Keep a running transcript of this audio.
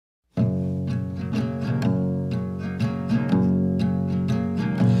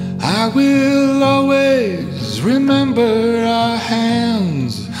I will always remember our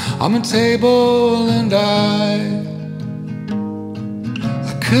hands on the table, and I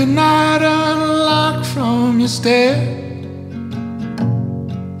could not unlock from your stare.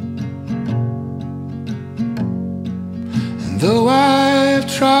 And though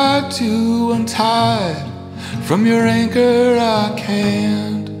I've tried to untie from your anchor, I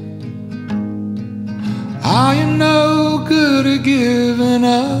can't. I am no good at giving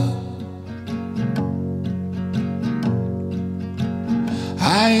up.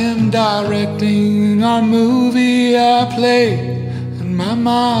 I am directing our movie I play in my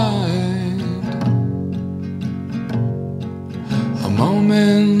mind. A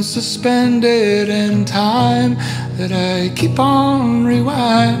moment suspended in time that I keep on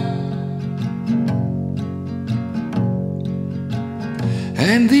rewind.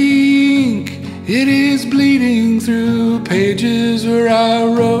 And the ink, it is bleeding through pages where I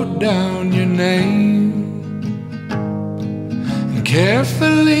wrote down your name and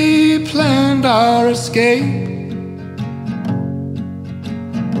carefully planned our escape.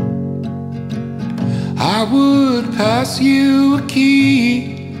 I would pass you a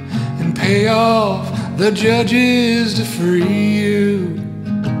key and pay off the judges to free you.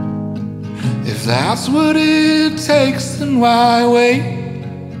 If that's what it takes, then why wait?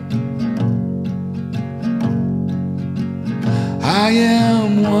 I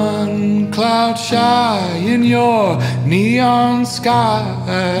am one cloud shy in your neon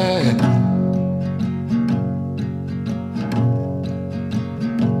sky.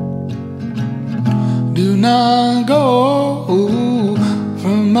 Do not go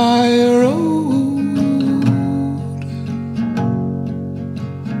from my road.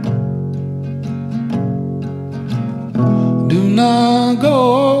 Do not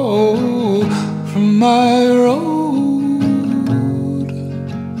go from my road.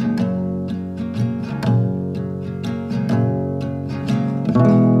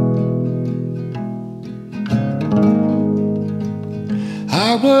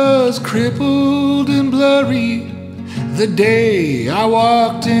 I was crippled and blurry the day I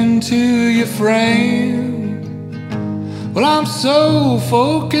walked into your frame. Well, I'm so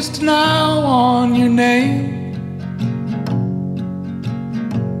focused now on your name,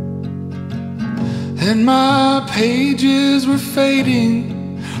 and my pages were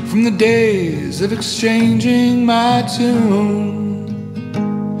fading from the days of exchanging my tune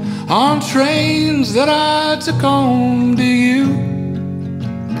on trains that I took home to you.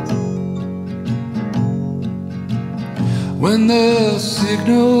 When the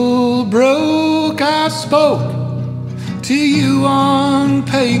signal broke, I spoke to you on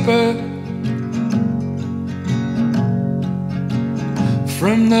paper.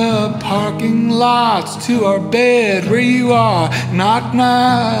 From the parking lots to our bed where you are not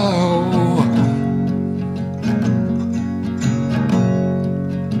now.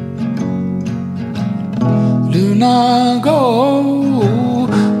 Do not go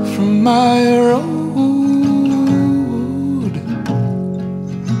from my road.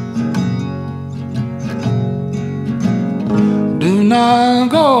 Do not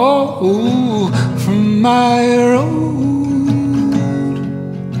go from my road.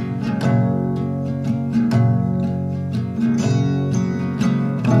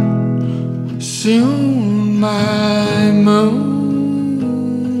 Soon my moon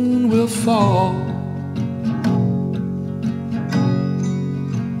will fall.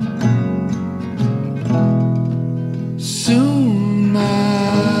 Soon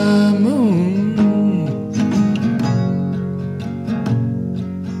my moon.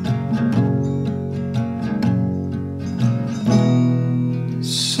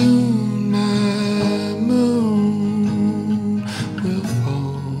 Soon my moon will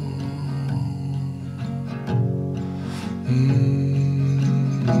fall.